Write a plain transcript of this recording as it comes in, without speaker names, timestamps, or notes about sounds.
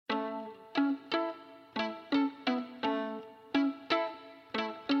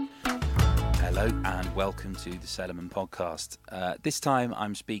Hello and welcome to the Cellarman Podcast. This time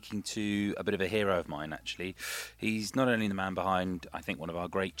I'm speaking to a bit of a hero of mine, actually. He's not only the man behind, I think, one of our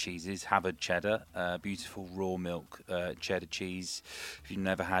great cheeses, Havard Cheddar, beautiful raw milk cheddar cheese. If you've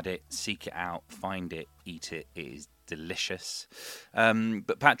never had it, seek it out, find it, eat it. It is delicious.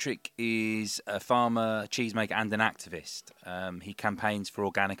 But Patrick is a farmer, cheesemaker and an activist. He campaigns for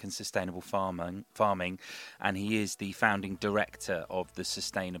organic and sustainable farming, and he is the founding director of the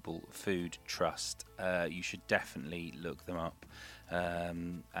Sustainable Food Trust. You should definitely look them up.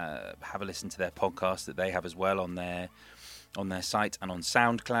 Have a listen to their podcast that they have as well on their site and on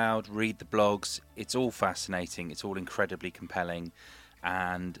SoundCloud. Read the blogs. It's all fascinating. It's all incredibly compelling.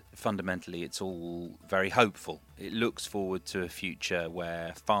 And fundamentally, it's all very hopeful. It looks forward to a future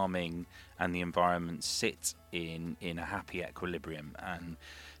where farming and the environment sit in a happy equilibrium. And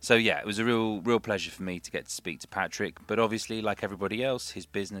so, yeah, it was a real pleasure for me to get to speak to Patrick. But obviously, like everybody else, his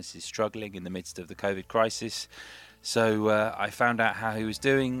business is struggling in the midst of the COVID crisis. So I found out how he was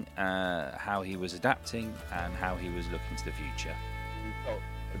doing, how he was adapting, and how he was looking to the future. We felt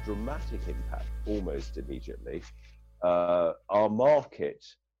a dramatic impact almost immediately. Our market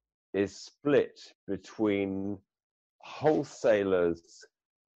is split between wholesalers,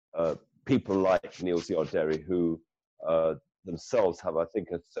 people like Neal's Yard Dairy, who themselves have, I think,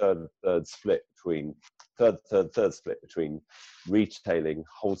 a third split between retailing,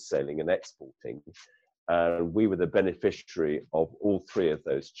 wholesaling, and exporting. And we were the beneficiary of all three of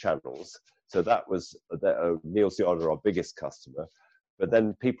those channels. So that was Neal's Yard, our biggest customer. But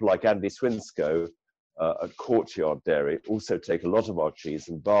then people like Andy Swinscoe at Courtyard Dairy also take a lot of our cheese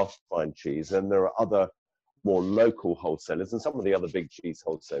and Bath Fine cheese, and there are other more local wholesalers and some of the other big cheese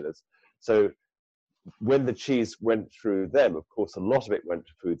wholesalers. So when the cheese went through them, of course, a lot of it went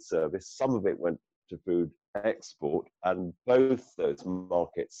to food service, some of it went to food export, and both those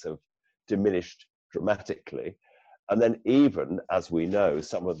markets have diminished dramatically. And then even, as we know,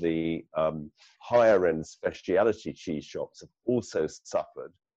 some of the higher end speciality cheese shops have also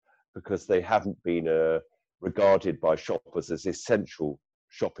suffered because they haven't been regarded by shoppers as essential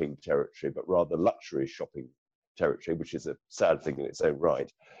shopping territory, but rather luxury shopping territory, which is a sad thing in its own right.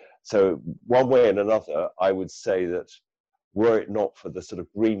 So one way and another, I would say that were it not for the sort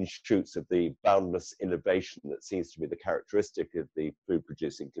of green shoots of the boundless innovation that seems to be the characteristic of the food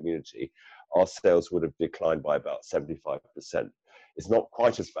producing community, our sales would have declined by about 75%. It's not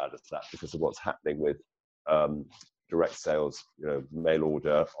quite as bad as that because of what's happening with direct sales, mail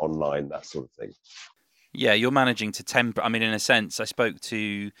order, online, that sort of thing. Yeah, you're managing to temper. I mean, in a sense, I spoke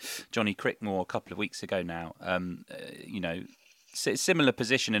to Johnny Crickmore a couple of weeks ago now. Similar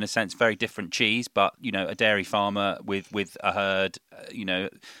position in a sense, very different cheese, but a dairy farmer with a herd. The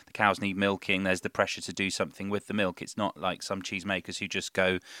cows need milking. There's the pressure to do something with the milk. It's not like some cheesemakers who just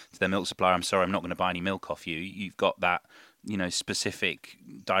go to their milk supplier. I'm sorry, I'm not going to buy any milk off you. You've got that specific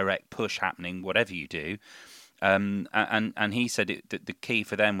direct push happening, whatever you do. And he said that the key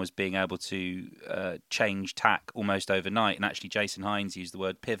for them was being able to change tack almost overnight. And actually, Jason Hines used the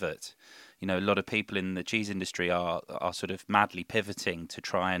word pivot. A lot of people in the cheese industry are sort of madly pivoting to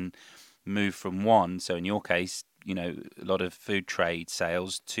try and move from one. So in your case, a lot of food trade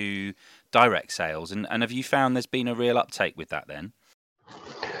sales to direct sales. And have you found there's been a real uptake with that then?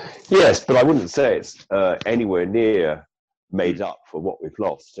 Yes, but I wouldn't say it's anywhere near made up for what we've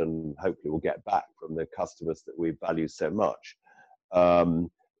lost, and hopefully we'll get back from the customers that we value so much.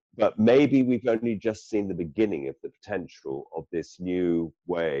 But maybe we've only just seen the beginning of the potential of this new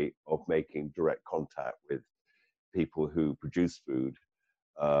way of making direct contact with people who produce food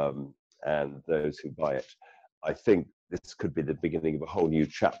and those who buy it. I think this could be the beginning of a whole new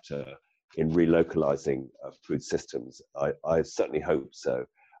chapter in relocalizing food systems. I certainly hope so.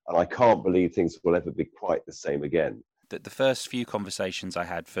 And I can't believe things will ever be quite the same again. The first few conversations I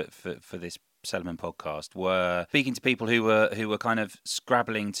had for this Cellarman podcast were speaking to people who were kind of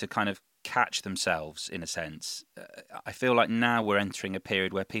scrabbling to kind of catch themselves in a sense. I feel like now we're entering a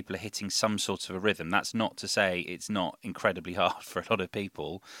period where people are hitting some sort of a rhythm. That's not to say it's not incredibly hard for a lot of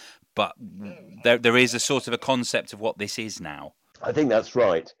people, but there is a sort of a concept of what this is now. I think that's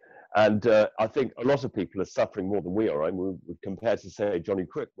right. And I think a lot of people are suffering more than we are. I mean, compared to, say, Johnny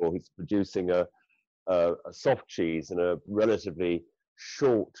Crickmore, who's producing a soft cheese and a relatively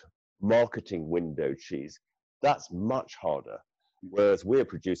short marketing window cheese, that's much harder. Whereas we're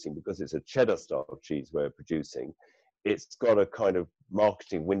producing, because it's a cheddar style cheese we're producing, it's got a kind of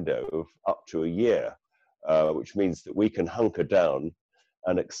marketing window of up to a year, which means that we can hunker down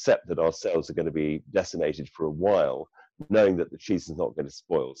and accept that our sales are going to be decimated for a while, knowing that the cheese is not going to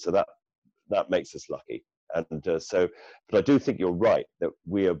spoil. So that makes us lucky. But I do think you're right that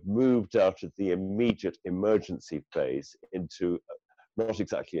we have moved out of the immediate emergency phase into not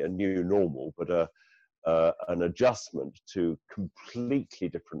exactly a new normal, but an adjustment to completely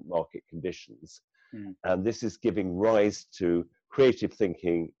different market conditions. And this is giving rise to creative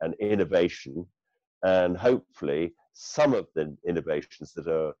thinking and innovation. And hopefully some of the innovations that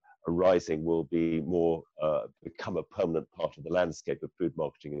are arising will be more become a permanent part of the landscape of food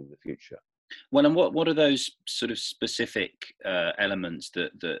marketing in the future. Well, and what are those sort of specific elements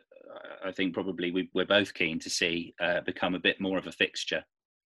that I think probably we're both keen to see become a bit more of a fixture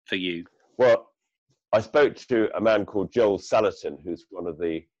for you? Well, I spoke to a man called Joel Salatin, who's one of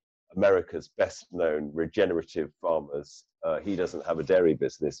the America's best known regenerative farmers. He doesn't have a dairy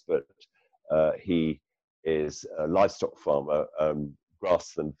business, but he is a livestock farmer,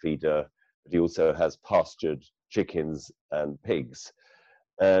 grassland feeder, but he also has pastured chickens and pigs.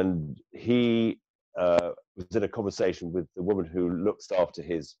 And he was in a conversation with the woman who looks after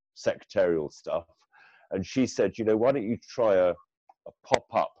his secretarial stuff. And she said, you know, why don't you try a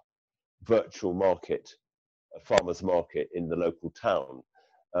pop-up virtual market, a farmer's market in the local town?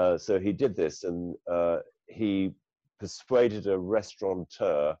 So he did this, and he persuaded a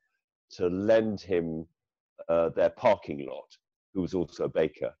restaurateur to lend him their parking lot, who was also a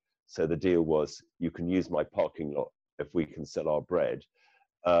baker. So the deal was, you can use my parking lot if we can sell our bread.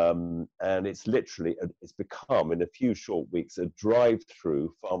 And it's literally, it's become in a few short weeks a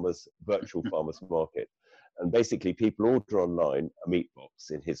drive-through virtual farmers market. And basically people order online a meat box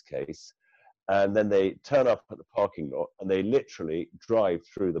in his case, and then they turn up at the parking lot and they literally drive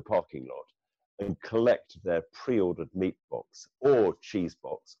through the parking lot and collect their pre-ordered meat box or cheese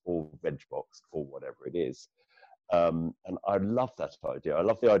box or veg box or whatever it is. And I love that idea. I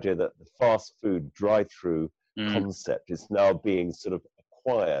love the idea that the fast food drive-through concept is now being sort of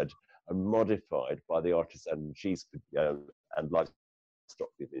acquired and modified by the artisan cheese and livestock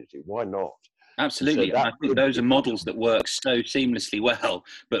community. Why not? Absolutely. So I think those are models that work so seamlessly well,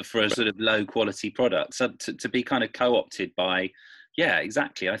 but for a sort of low quality product. So to be kind of co-opted by, yeah,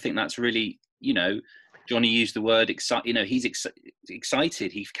 exactly. I think that's really, you know, Johnny used the word excited. You know, he's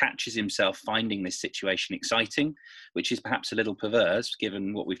excited. He catches himself finding this situation exciting, which is perhaps a little perverse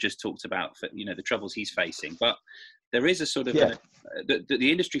given what we've just talked about for, you know, the troubles he's facing. But there is a sort of,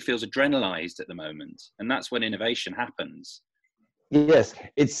 the industry feels adrenalized at the moment, and that's when innovation happens. Yes,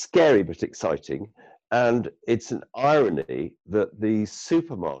 it's scary but exciting. And it's an irony that the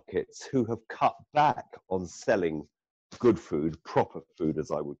supermarkets who have cut back on selling good food, proper food as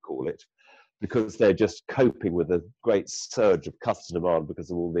I would call it, because they're just coping with a great surge of customer demand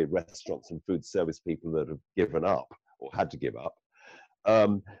because of all the restaurants and food service people that have given up or had to give up,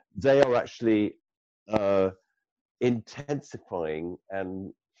 they are actually intensifying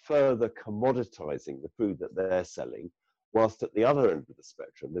and further commoditizing the food that they're selling. Whilst at the other end of the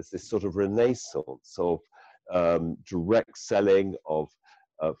spectrum, there's this sort of renaissance of direct selling, of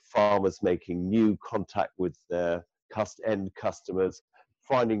farmers making new contact with their end customers,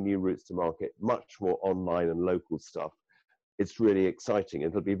 finding new routes to market, much more online and local stuff. It's really exciting.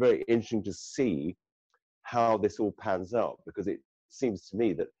 It'll be very interesting to see how this all pans out, because it seems to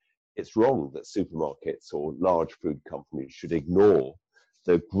me that it's wrong that supermarkets or large food companies should ignore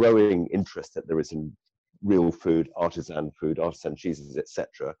the growing interest that there is in real food, artisan cheeses,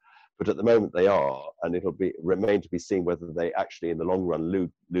 etc. But at the moment they are, and it'll remain to be seen whether they actually in the long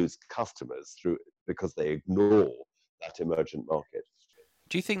run lose customers because they ignore that emergent market.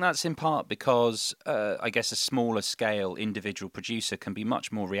 Do you think that's in part because, I guess, a smaller scale individual producer can be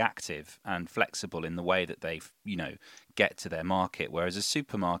much more reactive and flexible in the way that they, you know, get to their market, whereas a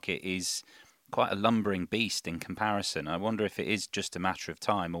supermarket is quite a lumbering beast in comparison? I wonder if it is just a matter of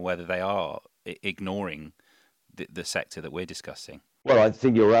time or whether they are ignoring the sector that we're discussing. Well, I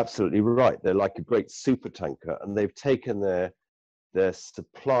think you're absolutely right. They're like a great super tanker, and they've taken their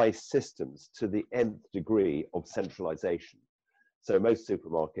supply systems to the nth degree of centralization. So most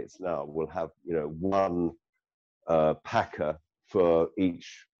supermarkets now will have, you know, one packer for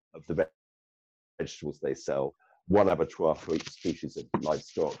each of the vegetables they sell, one abattoir for each species of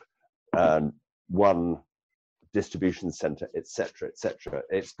livestock, and one distribution center, etc., etc.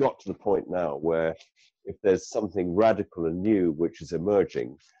 It's got to the point now where if there's something radical and new which is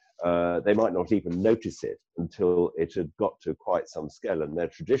emerging, they might not even notice it until it had got to quite some scale. And their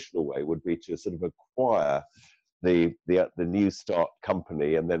traditional way would be to sort of acquire the new start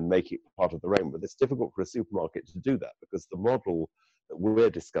company and then make it part of their own. But it's difficult for a supermarket to do that because the model that we're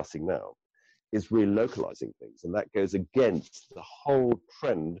discussing now is relocalizing things, and that goes against the whole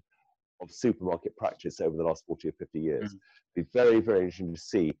trend of supermarket practice over the last 40 or 50 years. It'd be very, very interesting to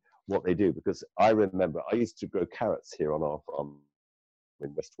see what they do, because I remember I used to grow carrots here on our farm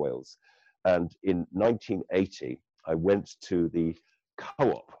in West Wales, and in 1980 I went to the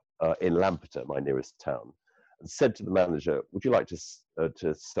co-op in Lampeter, my nearest town, and said to the manager, "Would you like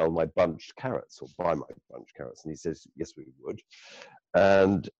to sell my bunched carrots or buy my bunched carrots?" And he says, "Yes, we would."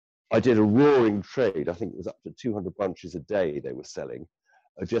 And I did a roaring trade. I think it was up to 200 bunches a day they were selling,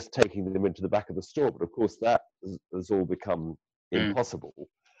 just taking them into the back of the store. But of course, that has all become impossible.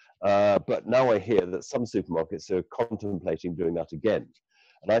 But now I hear that some supermarkets are contemplating doing that again.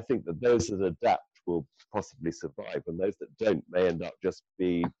 And I think that those that adapt will possibly survive, and those that don't may end up just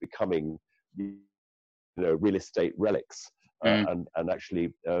becoming, real estate relics and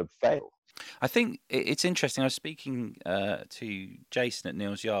actually fail. I think it's interesting. I was speaking to Jason at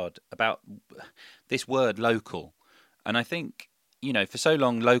Neal's Yard about this word local. And I think, for so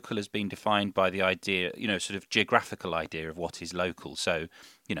long, local has been defined by the idea, sort of geographical idea of what is local. So,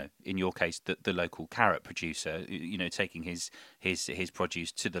 in your case, the local carrot producer, taking his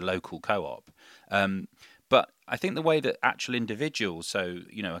produce to the local co-op. But I think the way that actual individuals, so,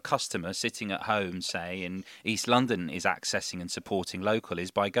 a customer sitting at home, say, in East London is accessing and supporting local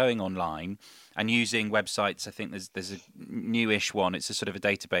is by going online and using websites. I think there's a newish one. It's a sort of a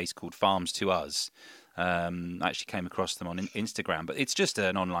database called Farms to Us. I actually came across them on Instagram, but it's just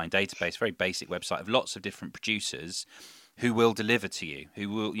an online database, very basic website of lots of different producers who will deliver to you, who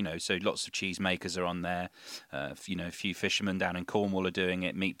will, so lots of cheese makers are on there, a few fishermen down in Cornwall are doing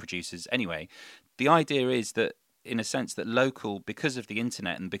it, meat producers. Anyway, the idea is that, in a sense, that local, because of the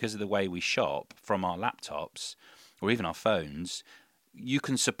internet and because of the way we shop from our laptops or even our phones, you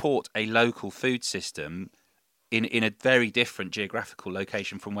can support a local food system in a very different geographical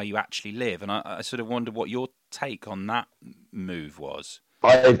location from where you actually live. And I sort of wonder what your take on that move was.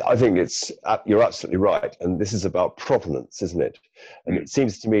 I think you're absolutely right. And this is about provenance, isn't it? And it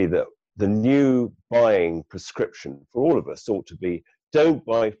seems to me that the new buying prescription for all of us ought to be, don't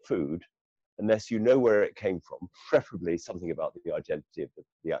buy food unless you know where it came from, preferably something about the identity of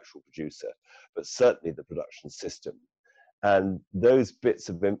the actual producer, but certainly the production system. And those bits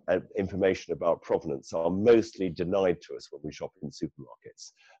of information about provenance are mostly denied to us when we shop in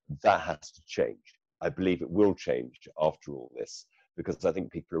supermarkets. That has to change. I believe it will change after all this, because I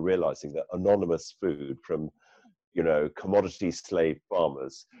think people are realizing that anonymous food from, commodity slave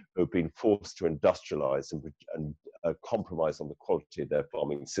farmers who have been forced to industrialize and compromise on the quality of their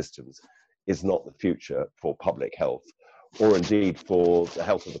farming systems is not the future for public health, or indeed for the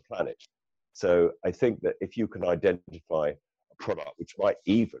health of the planet. So I think that if you can identify a product which might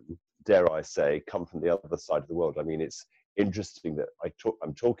even, dare I say, come from the other side of the world. I mean, it's interesting that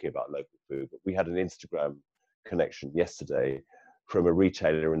I'm talking about local food, but we had an Instagram connection yesterday from a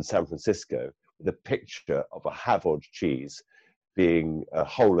retailer in San Francisco with a picture of a Havod cheese being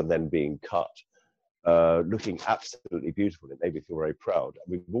whole and then being cut, looking absolutely beautiful. It made me feel very proud. And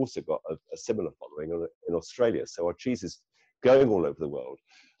we've also got a similar following in Australia. So our cheese is going all over the world.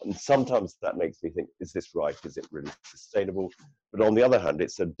 And sometimes that makes me think, is this right? Is it really sustainable? But on the other hand,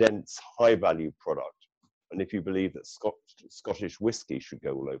 it's a dense, high-value product. And if you believe that Scottish whiskey should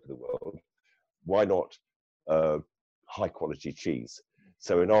go all over the world, why not high-quality cheese?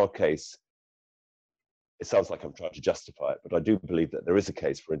 So in our case, it sounds like I'm trying to justify it, but I do believe that there is a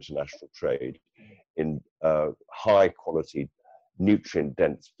case for international trade in high-quality,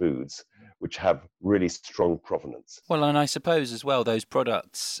 nutrient-dense foods which have really strong provenance. Well, and I suppose as well, those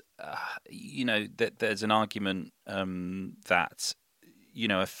products, that there's an argument that,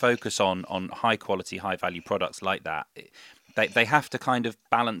 a focus on high-quality, high-value products like that, they have to kind of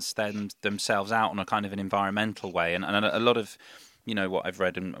balance themselves out on a kind of an environmental way. And a lot of, what I've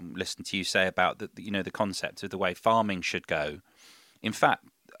read and listened to you say about the concept of the way farming should go. In fact,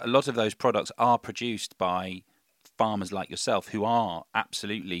 a lot of those products are produced by farmers like yourself who are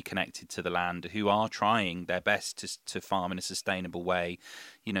absolutely connected to the land, who are trying their best to farm in a sustainable way.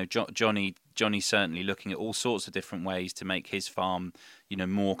 Johnny's certainly looking at all sorts of different ways to make his farm,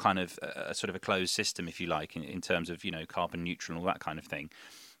 more kind of a sort of a closed system, if you like, in terms of, carbon neutral and all that kind of thing.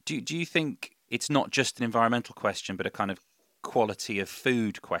 Do you think it's not just an environmental question, but a kind of quality of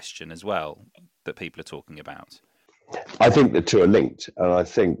food question as well that people are talking about? I think the two are linked, and I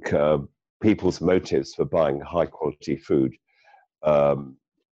think people's motives for buying high quality food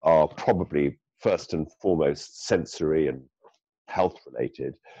are probably first and foremost sensory and health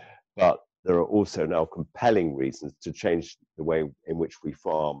related, but there are also now compelling reasons to change the way in which we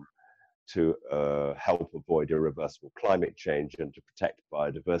farm to help avoid irreversible climate change and to protect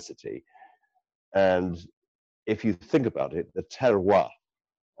biodiversity. And if you think about it, the terroir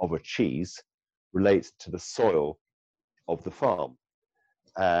of a cheese relates to the soil of the farm.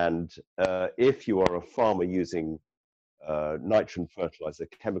 And if you are a farmer using nitrogen fertilizer,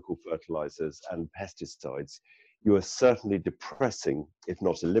 chemical fertilizers, and pesticides, you are certainly depressing, if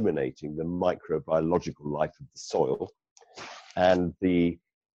not eliminating, the microbiological life of the soil. And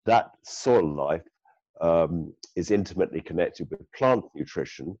that soil life is intimately connected with plant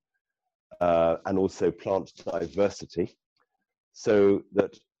nutrition and also plant diversity. So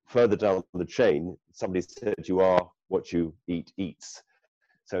that further down the chain, somebody said you are what you eat eats.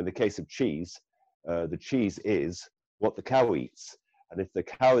 So in the case of cheese, the cheese is what the cow eats. And if the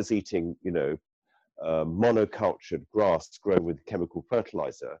cow is eating, monocultured grass grown with chemical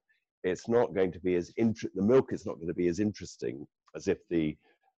fertilizer, it's not going to be the milk is not going to be as interesting as if the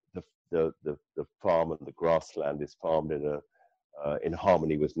farm and the grassland is farmed in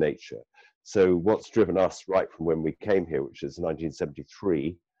harmony with nature. So what's driven us right from when we came here, which is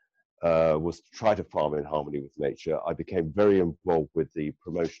 1973, was to try to farm in harmony with nature. I became very involved with the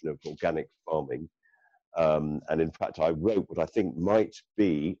promotion of organic farming. And in fact, I wrote what I think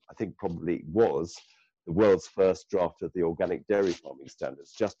probably was, the world's first draft of the Organic Dairy Farming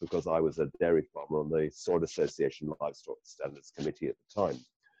Standards, just because I was a dairy farmer on the Soil Association Livestock Standards Committee at the time.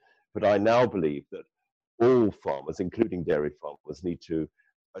 But I now believe that all farmers, including dairy farmers, need to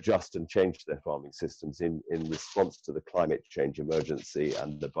adjust and change their farming systems in response to the climate change emergency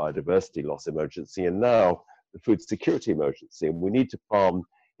and the biodiversity loss emergency, and now the food security emergency. And we need to farm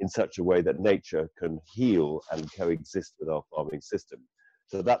in such a way that nature can heal and coexist with our farming system.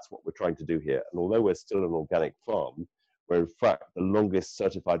 So that's what we're trying to do here. And although we're still an organic farm, we're in fact the longest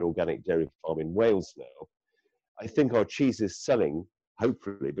certified organic dairy farm in Wales now. I think our cheese is selling,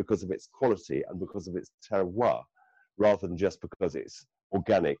 hopefully, because of its quality and because of its terroir, rather than just because it's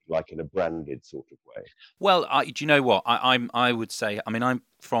organic, like in a branded sort of way. Well, do you know what? I would say, I mean, I'm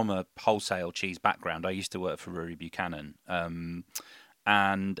from a wholesale cheese background. I used to work for Rory Buchanan.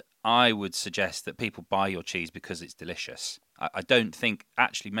 And I would suggest that people buy your cheese because it's delicious. I don't think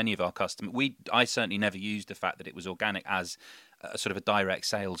actually many of our customers, I certainly never used the fact that it was organic as a sort of a direct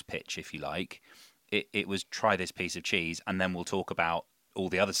sales pitch, if you like. It was try this piece of cheese and then we'll talk about all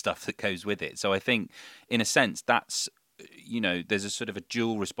the other stuff that goes with it. So I think in a sense that's, there's a sort of a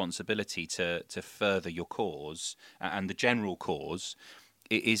dual responsibility to further your cause, and the general cause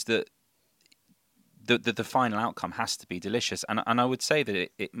is that the final outcome has to be delicious, and I would say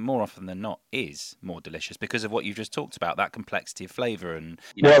that it more often than not is more delicious because of what you've just talked about, that complexity of flavour and.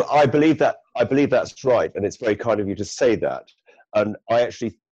 Well, I believe that's right, and it's very kind of you to say that. And I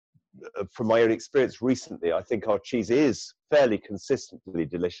actually, from my own experience recently, I think our cheese is fairly consistently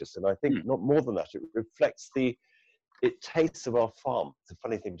delicious, and I think not more than that, it reflects it tastes of our farm. It's a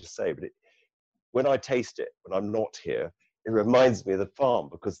funny thing to say, but when I taste it, when I'm not here, it reminds me of the farm,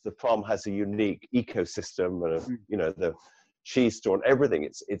 because the farm has a unique ecosystem and the cheese store and everything.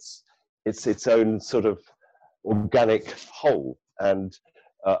 It's its own sort of organic whole, and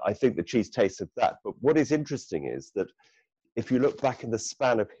I think the cheese tastes of that. But what is interesting is that if you look back in the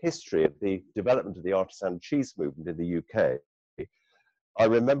span of history of the development of the artisan cheese movement in the UK, I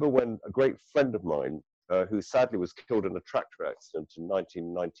remember when a great friend of mine, who sadly was killed in a tractor accident in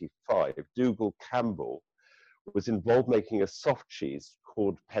 1995, Dougal Campbell, was involved making a soft cheese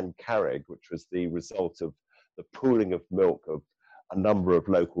called Pencarreg, which was the result of the pooling of milk of a number of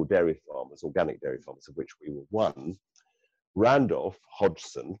local dairy farmers, organic dairy farmers, of which we were one. Randolph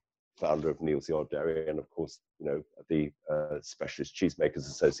Hodgson, founder of Neal's Yard Dairy, and of course, the Specialist Cheesemakers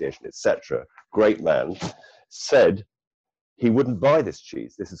Association, etc., great man, said he wouldn't buy this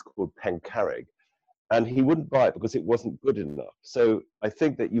cheese. This is called Pencarreg. And he wouldn't buy it because it wasn't good enough. So I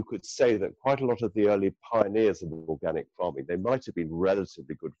think that you could say that quite a lot of the early pioneers of organic farming, they might have been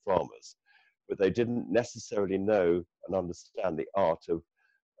relatively good farmers, but they didn't necessarily know and understand the art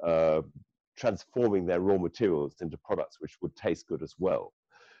of transforming their raw materials into products which would taste good as well.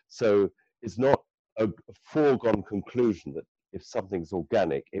 So it's not a foregone conclusion that if something's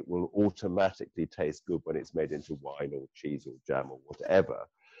organic, it will automatically taste good when it's made into wine or cheese or jam or whatever.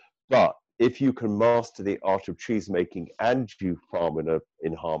 But if you can master the art of cheese making and you farm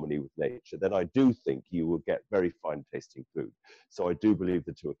in harmony with nature, then I do think you will get very fine tasting food. So I do believe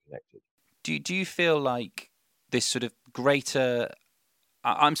the two are connected. Do you feel like this sort of greater...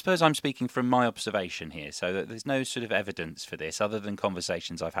 I suppose I'm speaking from my observation here, so that there's no sort of evidence for this other than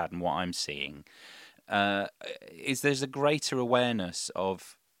conversations I've had and what I'm seeing. There's a greater awareness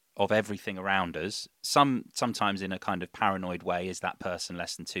of everything around us, sometimes in a kind of paranoid way, is that person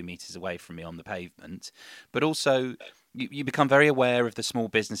less than 2 meters away from me on the pavement, but also you become very aware of the small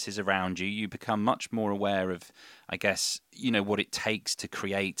businesses around you. You become much more aware of, I guess, what it takes to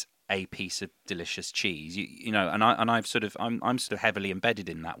create a piece of delicious cheese. You know, and I'm sort of heavily embedded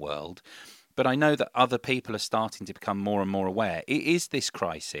in that world. But I know that other people are starting to become more and more aware. Is this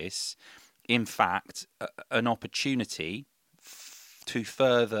crisis, in fact, an opportunity to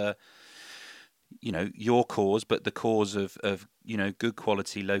further, you know, your cause, but the cause of you know, good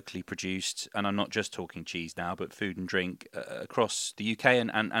quality, locally produced, and I'm not just talking cheese now, but food and drink across the UK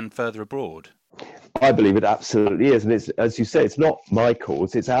and further abroad? I believe it absolutely is. And it's, as you say, it's not my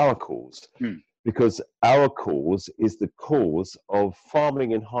cause, it's our cause. Because our cause is the cause of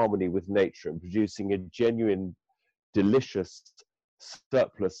farming in harmony with nature and producing a genuine, delicious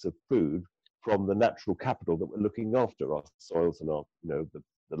surplus of food from the natural capital that we're looking after, our soils and our, you know,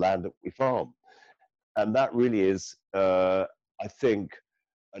 the land that we farm. And that really is, I think,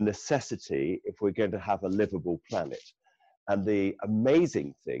 a necessity if we're going to have a livable planet. And the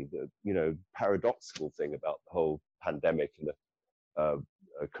amazing thing, the, you know, paradoxical thing about the whole pandemic and the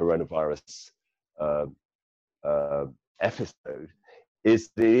coronavirus episode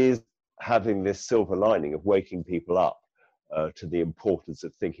is having this silver lining of waking people up to the importance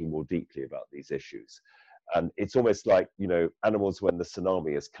of thinking more deeply about these issues. And it's almost like, you know, animals when the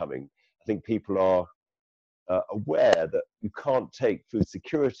tsunami is coming. I think people are aware that you can't take food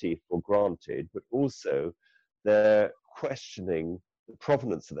security for granted, but also they're questioning the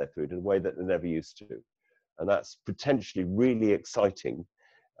provenance of their food in a way that they never used to. And that's potentially really exciting.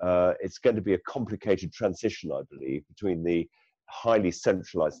 It's going to be a complicated transition, I believe, between the highly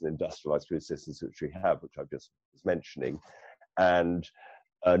centralized and industrialized food systems which we have, which I just was mentioning, and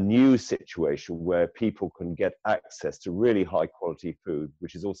a new situation where people can get access to really high quality food,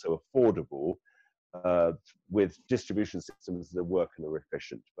 which is also affordable, with distribution systems that work and are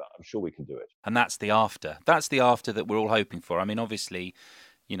efficient. But I'm sure we can do it. And that's the after. That's the after that we're all hoping for. I mean, obviously,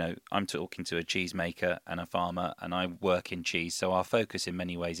 you know, I'm talking to a cheesemaker and a farmer, and I work in cheese. So our focus in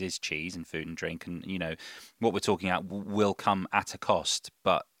many ways is cheese and food and drink. And, you know, what we're talking about will come at a cost.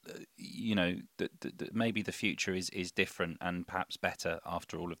 But, you know, maybe the future is different and perhaps better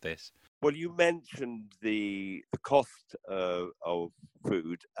after all of this. Well, you mentioned the cost of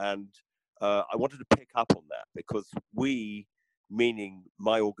food, and I wanted to pick up on that because we, meaning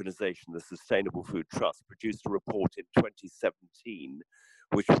my organization, the Sustainable Food Trust, produced a report in 2017,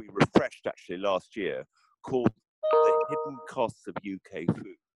 which we refreshed actually last year, called The Hidden Costs of UK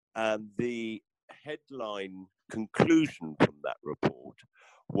Food. And the headline conclusion from that report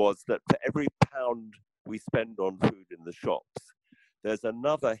was that for every pound we spend on food in the shops, there's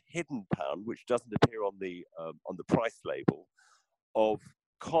another hidden pound, which doesn't appear on the price label, of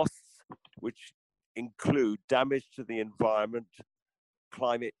costs which include damage to the environment,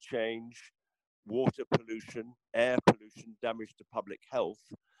 climate change, water pollution, air pollution, damage to public health,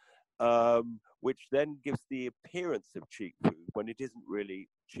 which then gives the appearance of cheap food when it isn't really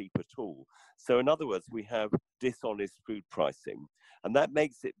cheap at all. So in other words, we have dishonest food pricing, and that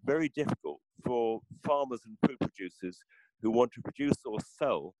makes it very difficult for farmers and food producers who want to produce or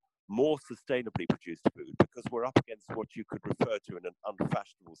sell more sustainably produced food, because we're up against what you could refer to in an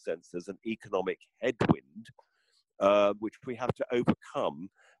unfashionable sense as an economic headwind, which we have to overcome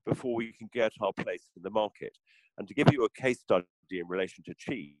before we can get our place in the market. And to give you a case study in relation to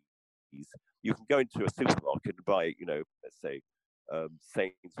cheese, you can go into a supermarket and buy, you know, let's say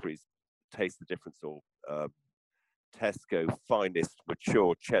Sainsbury's Taste the Difference or Tesco Finest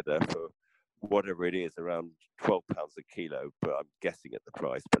Mature Cheddar for whatever it is, around £12 a kilo, but I'm guessing at the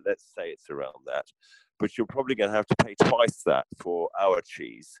price, but let's say it's around that. But you're probably going to have to pay twice that for our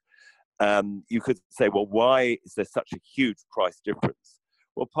cheese. You could say, well, why is there such a huge price difference?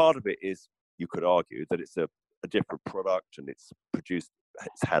 Well, part of it is, you could argue that it's a different product and it's produced,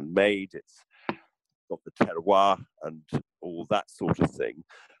 it's handmade, it's got the terroir and all that sort of thing.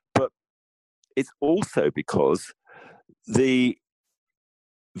 But it's also because the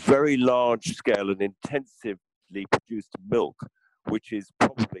very large scale and intensively produced milk, which is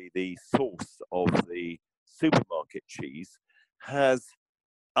probably the source of the supermarket cheese, has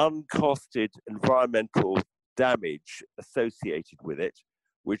uncosted environmental damage associated with it,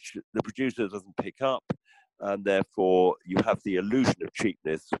 which the producer doesn't pick up, and therefore you have the illusion of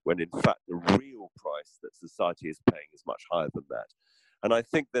cheapness when in fact the real price that society is paying is much higher than that. And I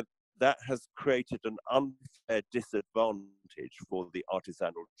think that that has created an unfair disadvantage for the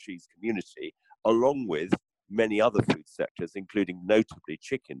artisanal cheese community, along with many other food sectors, including notably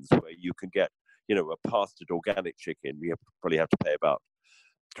chickens, where you can get, you know, a pastured organic chicken. You probably have to pay about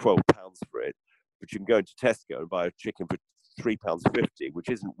 £12 for it, but you can go into Tesco and buy a chicken for £3.50, which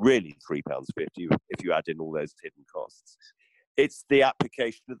isn't really £3.50 if you add in all those hidden costs. It's the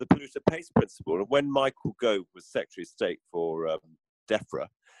application of the polluter pays principle. And when Michael Gove was Secretary of State for DEFRA,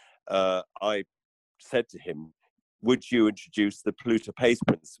 I said to him, would you introduce the polluter pays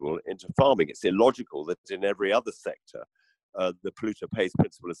principle into farming? It's illogical that in every other sector, the polluter pays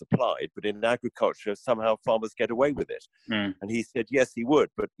principle is applied, but in agriculture, somehow farmers get away with it. And he said, yes, he would.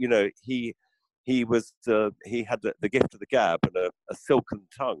 But, you know, he had the gift of the gab and a silken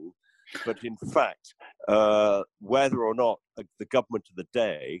tongue. But in fact, whether or not the government of the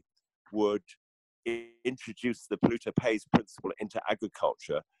day would introduce the polluter pays principle into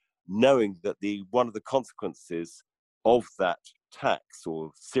agriculture, knowing that one of the consequences of that tax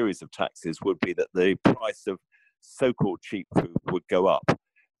or series of taxes would be that the price of so-called cheap food would go up.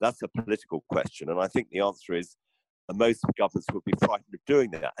 That's a political question, and I think the answer is most governments would be frightened of doing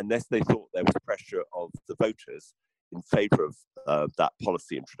that unless they thought there was pressure of the voters in favour of that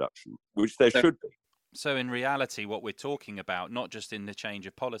policy introduction, which there should be. So in reality, what we're talking about, not just in the change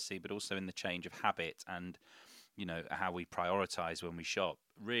of policy, but also in the change of habit and, you know, how we prioritise when we shop,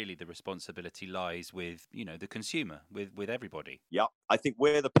 really the responsibility lies with, you know, the consumer, with everybody. Yeah, I think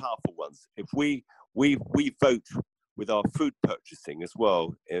we're the powerful ones. If we vote with our food purchasing as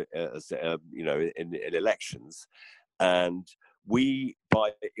well, as you know, in elections, and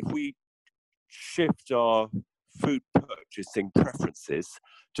if we shift our food purchasing preferences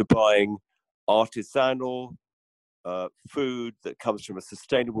to buying artisanal food that comes from a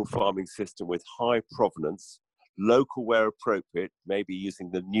sustainable farming system with high provenance, local where appropriate, maybe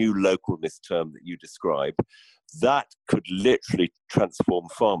using the new localness term that you describe, that could literally transform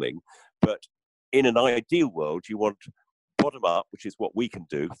farming. But in an ideal world, you want bottom up, which is what we can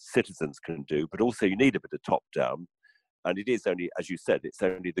do, citizens can do, but also you need a bit of top down. And it is only, as you said, it's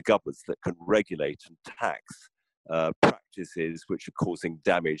only the governments that can regulate and tax practices which are causing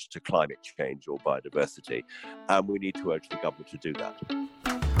damage to climate change or biodiversity. And we need to urge the government to do that.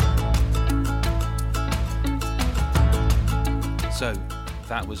 So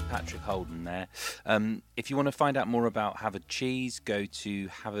that was Patrick Holden there. If you want to find out more about Havard Cheese, go to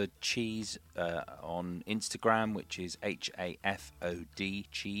Havard Cheese on Instagram, which is HAFOD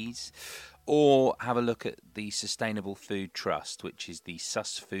Cheese, or have a look at the Sustainable Food Trust, which is the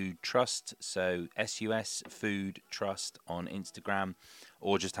SUS Food Trust, so SUS Food Trust on Instagram,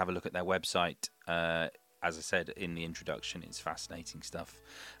 or just have a look at their website. As I said in the introduction, it's fascinating stuff,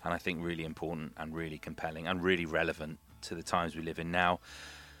 and I think really important and really compelling and really relevant to the times we live in now.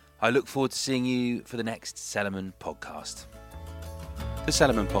 I look forward to seeing you for the next Cellarman podcast. The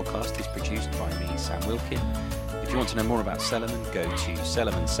Cellarman podcast is produced by me, Sam Wilkin. If you want to know more about Cellarman, go to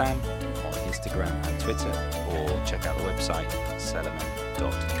Cellarman Sam on Instagram and Twitter, or check out the website cellarman.co.uk.